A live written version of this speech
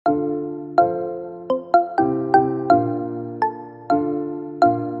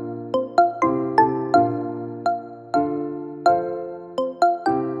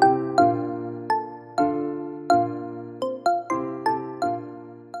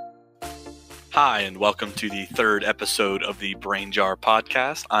Hi, and welcome to the third episode of the Brain Jar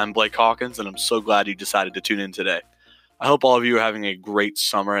podcast. I'm Blake Hawkins, and I'm so glad you decided to tune in today. I hope all of you are having a great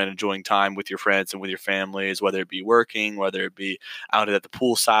summer and enjoying time with your friends and with your families, whether it be working, whether it be out at the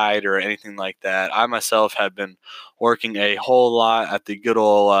poolside or anything like that. I myself have been working a whole lot at the good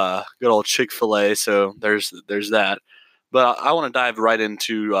old Chick-fil-A, so there's that. But I want to dive right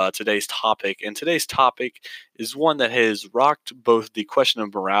into today's topic, and today's topic is one that has rocked both the question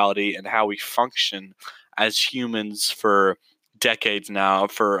of morality and how we function as humans for decades now,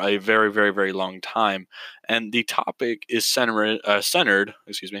 for a very, very, very long time. And the topic is centered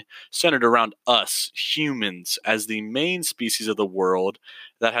around us humans as the main species of the world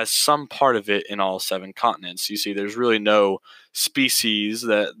that has some part of it in all seven continents. You see, there's really no species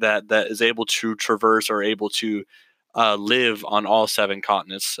that is able to traverse or able to live on all seven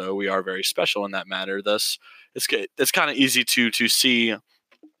continents. So we are very special in that matter. Thus, it's kind of easy to see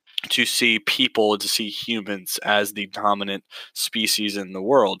humans as the dominant species in the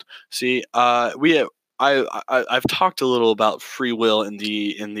world. See, we have. I've talked a little about free will in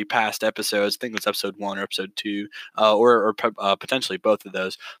the past episodes. I think it was episode 1 or episode 2, or potentially both of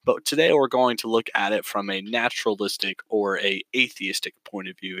those. But today we're going to look at it from a naturalistic or a atheistic point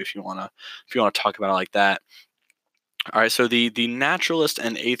of view, if you wanna talk about it like that. All right, so the naturalist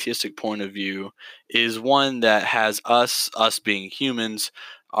and atheistic point of view is one that has us being humans.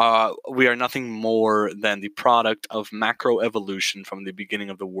 We are nothing more than the product of macroevolution from the beginning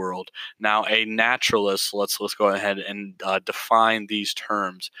of the world. Now, a naturalist. Let's go ahead and define these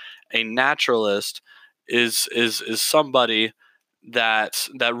terms. A naturalist is somebody that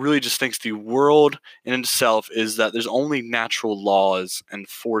really just thinks the world in itself is that there's only natural laws and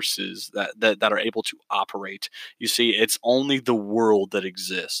forces that are able to operate. You see, it's only the world that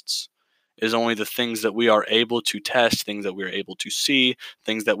exists. It is only the things that we are able to test, things that we are able to see,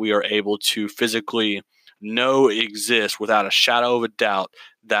 things that we are able to physically know exist without a shadow of a doubt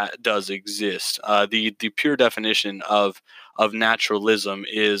that does exist. The pure definition of naturalism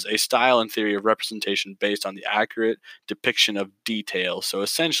is a style and theory of representation based on the accurate depiction of detail. So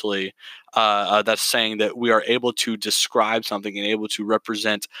essentially, that's saying that we are able to describe something and able to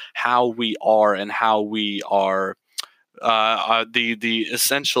represent how we are and how we are the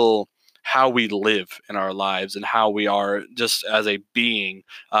essential how we live in our lives and how we are just as a being.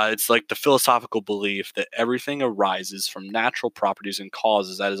 It's like the philosophical belief that everything arises from natural properties and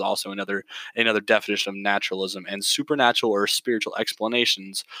causes. That is also another definition of naturalism. And supernatural or spiritual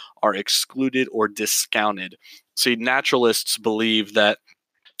explanations are excluded or discounted. See, naturalists believe that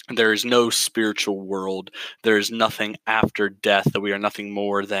there is no spiritual world. There is nothing after death. That we are nothing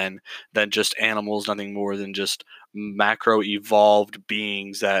more than just animals. Nothing more than just macro evolved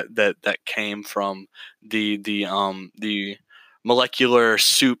beings that came from the molecular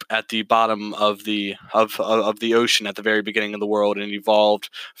soup at the bottom of the ocean at the very beginning of the world, and evolved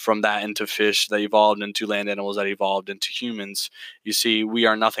from that into fish, that evolved into land animals, that evolved into humans. You see, we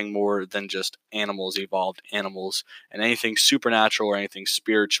are nothing more than just animals, evolved animals, and anything supernatural or anything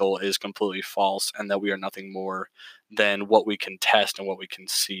spiritual is completely false, and that we are nothing more than what we can test and what we can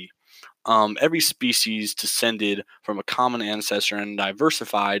see. Every species descended from a common ancestor and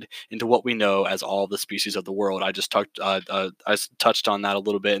diversified into what we know as all the species of the world. I touched on that a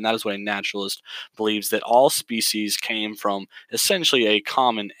little bit, and that is what a naturalist believes, that all species came from essentially a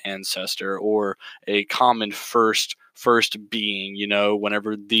common ancestor or a common first being. You know,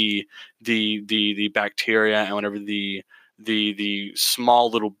 whenever the bacteria and whenever the small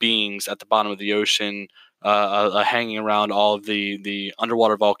little beings at the bottom of the ocean hanging around all of the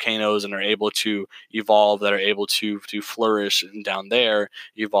underwater volcanoes and are able to evolve, that are able to flourish, and down there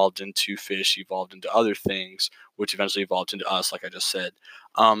evolved into fish, evolved into other things, which eventually evolved into us, like I just said.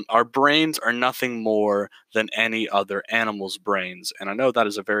 Our brains are nothing more than any other animal's brains, and I know that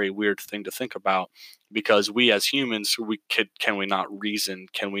is a very weird thing to think about, because we as humans, can we not reason?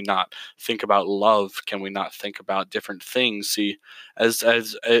 Can we not think about love? Can we not think about different things? See, as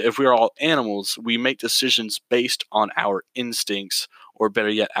if we are all animals, we make decisions based on our instincts, or better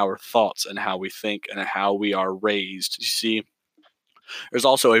yet, our thoughts and how we think and how we are raised. You see, there's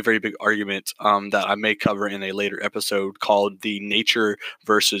also a very big argument that I may cover in a later episode called the nature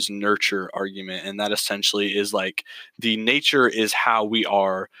versus nurture argument, and that essentially is like the nature is how we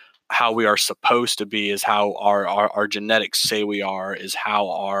are supposed to be, is how our genetics say we are, is how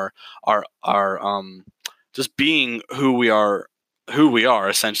our just being who we are who we are.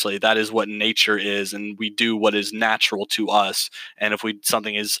 Essentially, that is what nature is, and we do what is natural to us. And if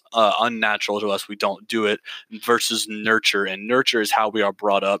something is unnatural to us, we don't do it. Versus nurture, and nurture is how we are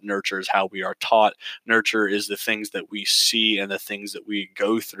brought up. Nurture is how we are taught. Nurture is the things that we see and the things that we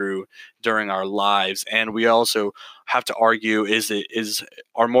go through during our lives. And we also have to argue: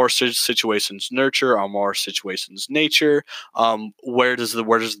 are more situations nurture? Are more situations nature? Where does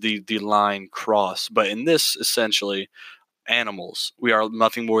the line cross? But in this, essentially, animals. We are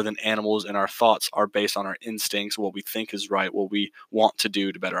nothing more than animals, and our thoughts are based on our instincts, what we think is right, what we want to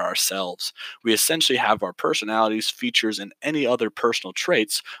do to better ourselves. We essentially have our personalities, features, and any other personal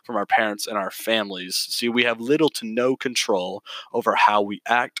traits from our parents and our families. See, we have little to no control over how we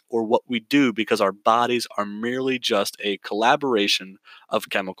act or what we do because our bodies are merely just a collaboration of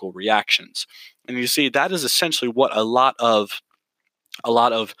chemical reactions. And you see, that is essentially what a lot of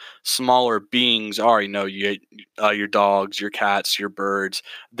smaller beings are. Your dogs, your cats, your birds.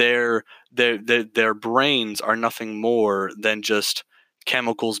 Their brains are nothing more than just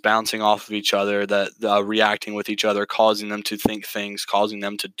chemicals bouncing off of each other, that reacting with each other, causing them to think things, causing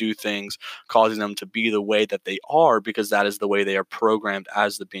them to do things, causing them to be the way that they are, because that is the way they are programmed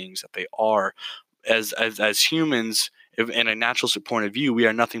as the beings that they are. As humans, in a natural point of view, we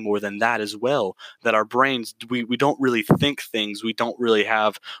are nothing more than that as well. That our brains, we don't really think things. We don't really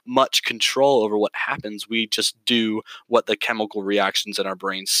have much control over what happens. We just do what the chemical reactions in our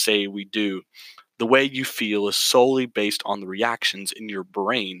brains say we do. The way you feel is solely based on the reactions in your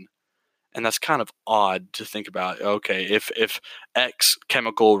brain. And that's kind of odd to think about. Okay, if X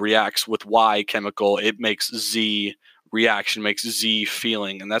chemical reacts with Y chemical, it makes Z reaction, makes Z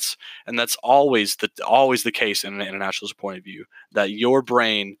feeling, and that's always the case in a naturalist point of view, that your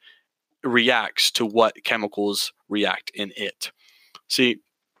brain reacts to what chemicals react in it. See,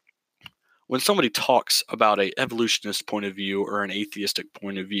 when somebody talks about a evolutionist point of view or an atheistic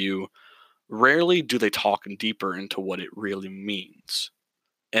point of view, rarely do they talk deeper into what it really means.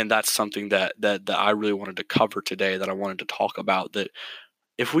 And that's something that I really wanted to cover today, that I wanted to talk about, that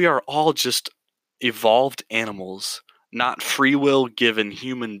if we are all just evolved animals, not free will given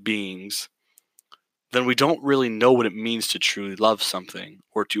human beings, then we don't really know what it means to truly love something,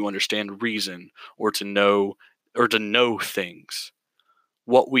 or to understand reason, or to know things.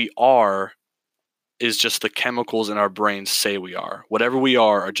 What we are is just the chemicals in our brains say we are. Whatever we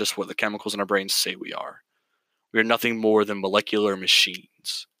are just what the chemicals in our brains say we are. We are nothing more than molecular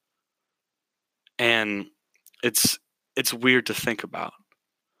machines. And it's weird to think about,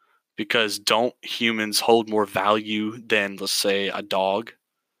 because don't humans hold more value than, let's say, a dog?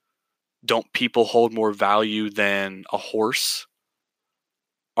 Don't people hold more value than a horse?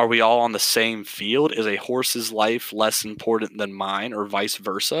 Are we all on the same field? Is a horse's life less important than mine, or vice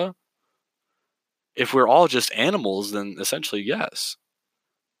versa? If we're all just animals, then essentially yes.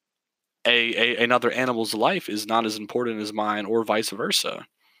 Another animal's life is not as important as mine, or vice versa.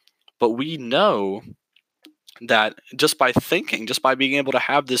 But we know that just by thinking, just by being able to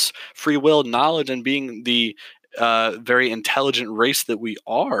have this free will knowledge, and being the very intelligent race that we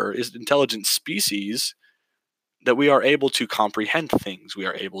are, is intelligent species, that we are able to comprehend things. We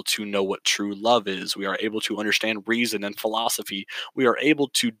are able to know what true love is. We are able to understand reason and philosophy. We are able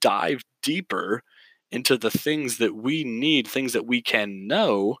to dive deeper into the things that we need, things that we can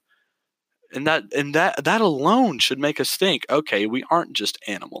know, and that alone should make us think, okay, we aren't just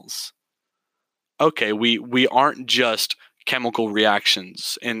animals. Okay, we aren't just chemical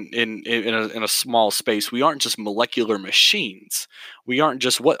reactions in a small space. We aren't just molecular machines. We aren't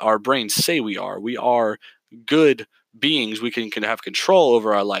just what our brains say we are. We are good beings. We can have control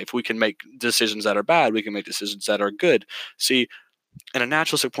over our life. We can make decisions that are bad. We can make decisions that are good. See, in a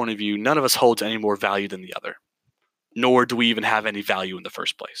naturalistic point of view, none of us holds any more value than the other, nor do we even have any value in the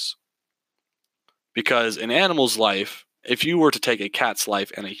first place. Because an animal's life, if you were to take a cat's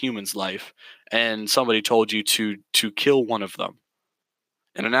life and a human's life, and somebody told you to kill one of them,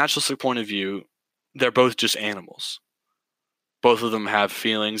 in a naturalistic point of view, they're both just animals. Both of them have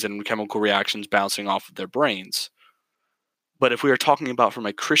feelings and chemical reactions bouncing off of their brains. But if we are talking about from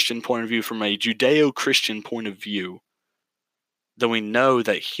a Christian point of view, from a Judeo-Christian point of view, then we know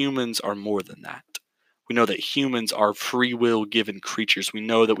that humans are more than that. We know that humans are free will given creatures. We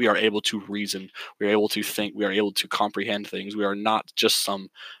know that we are able to reason, we are able to think, we are able to comprehend things. We are not just some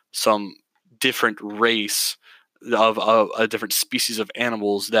different race of a different species of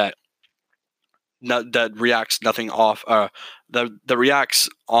animals that reacts nothing off that reacts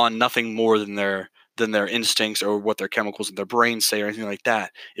on nothing more than their instincts, or what their chemicals in their brains say, or anything like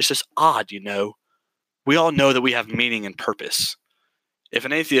that. It's just odd, We all know that we have meaning and purpose. If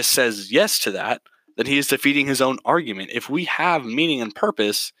an atheist says yes to that, then he is defeating his own argument. If we have meaning and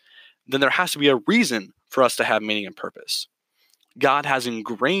purpose, then there has to be a reason for us to have meaning and purpose. God has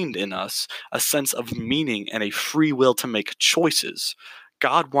ingrained in us a sense of meaning and a free will to make choices.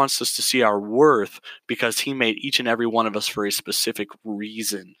 God wants us to see our worth because he made each and every one of us for a specific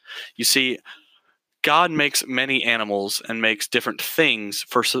reason. You see, God makes many animals and makes different things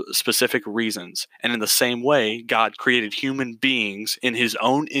for specific reasons. And in the same way, God created human beings in his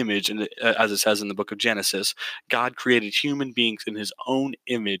own image. And as it says in the book of Genesis, God created human beings in his own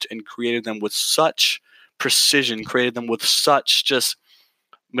image and created them with such precision, created them with such just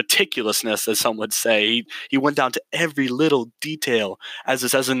meticulousness, as some would say. He went down to every little detail. As it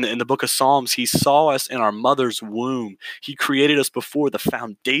says in the book of Psalms, he saw us in our mother's womb. He created us before the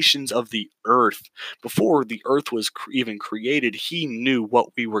foundations of the earth. Before the earth was even created, he knew what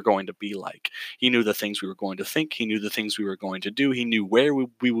we were going to be like. He knew the things we were going to think. He knew the things we were going to do. He knew where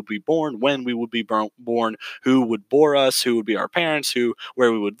we would be born, when we would be born, who would bore us, who would be our parents,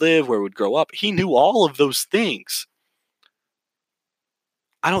 where we would live, where we would grow up. He knew all of those things.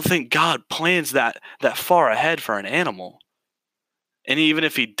 I don't think God plans that far ahead for an animal. And even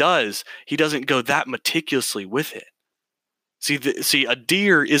if he does, he doesn't go that meticulously with it. See, a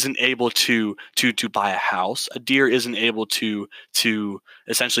deer isn't able to buy a house. A deer isn't able to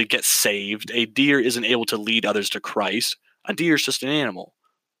essentially get saved. A deer isn't able to lead others to Christ. A deer is just an animal.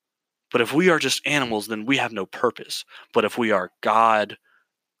 But if we are just animals, then we have no purpose. But if we are God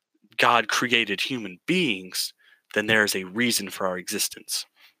created human beings, then there is a reason for our existence.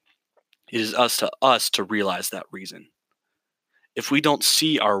 It is us to realize that reason. If we don't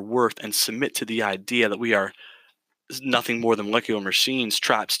see our worth and submit to the idea that we are nothing more than molecular machines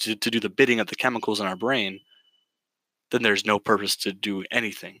trapped to do the bidding of the chemicals in our brain, then there's no purpose to do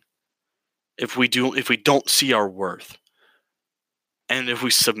anything. If we don't see our worth, and if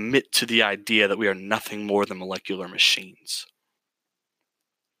we submit to the idea that we are nothing more than molecular machines.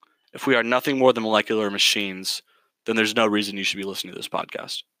 If we are nothing more than molecular machines, then there's no reason you should be listening to this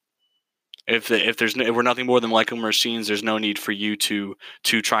podcast. If we're nothing more than molecular machines, there's no need for you to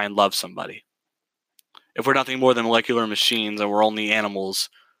try and love somebody. If we're nothing more than molecular machines and we're only animals,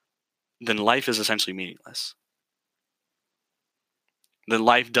 then life is essentially meaningless. Then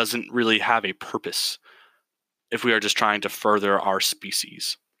life doesn't really have a purpose if we are just trying to further our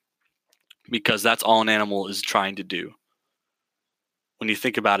species, because that's all an animal is trying to do. When you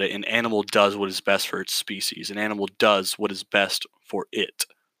think about it, an animal does what is best for its species. An animal does what is best for it.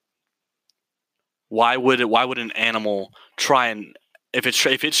 Why would an animal try and if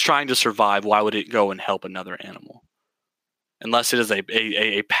it's trying to survive, why would it go and help another animal? Unless it is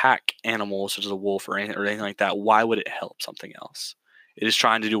a pack animal such as a wolf or anything like that, why would it help something else? It is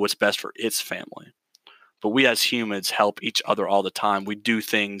trying to do what's best for its family. But we as humans help each other all the time. We do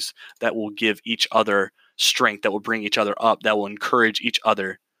things that will give each other strength, that will bring each other up, that will encourage each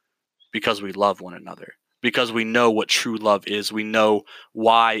other because we love one another. Because we know what true love is. We know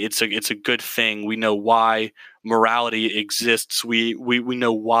why it's a good thing. We know why morality exists. We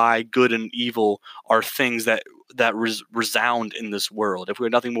know why good and evil are things that resound in this world. If we're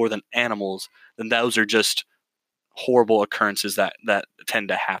nothing more than animals, then those are just horrible occurrences that tend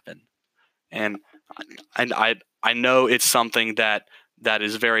to happen. And I know it's something that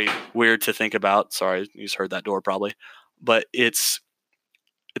is very weird to think about. Sorry, you just heard that door probably. But it's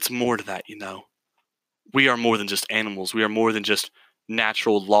more to that, We are more than just animals. We are more than just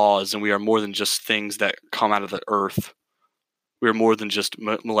natural laws, and we are more than just things that come out of the earth. We are more than just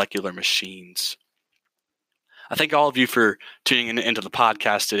molecular machines. I thank all of you for tuning into the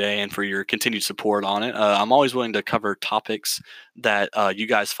podcast today and for your continued support on it. I'm always willing to cover topics that you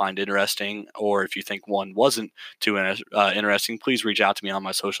guys find interesting, or if you think one wasn't too interesting, please reach out to me on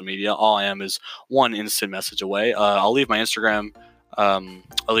my social media. All I am is one instant message away. I'll leave my Instagram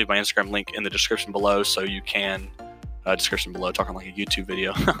link in the description below, so you can description below, talking like a YouTube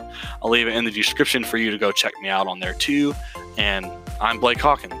video. I'll leave it in the description for you to go check me out on there too. And I'm Blake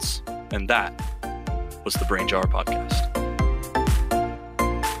Hawkins, and that was the Brain Jar Podcast.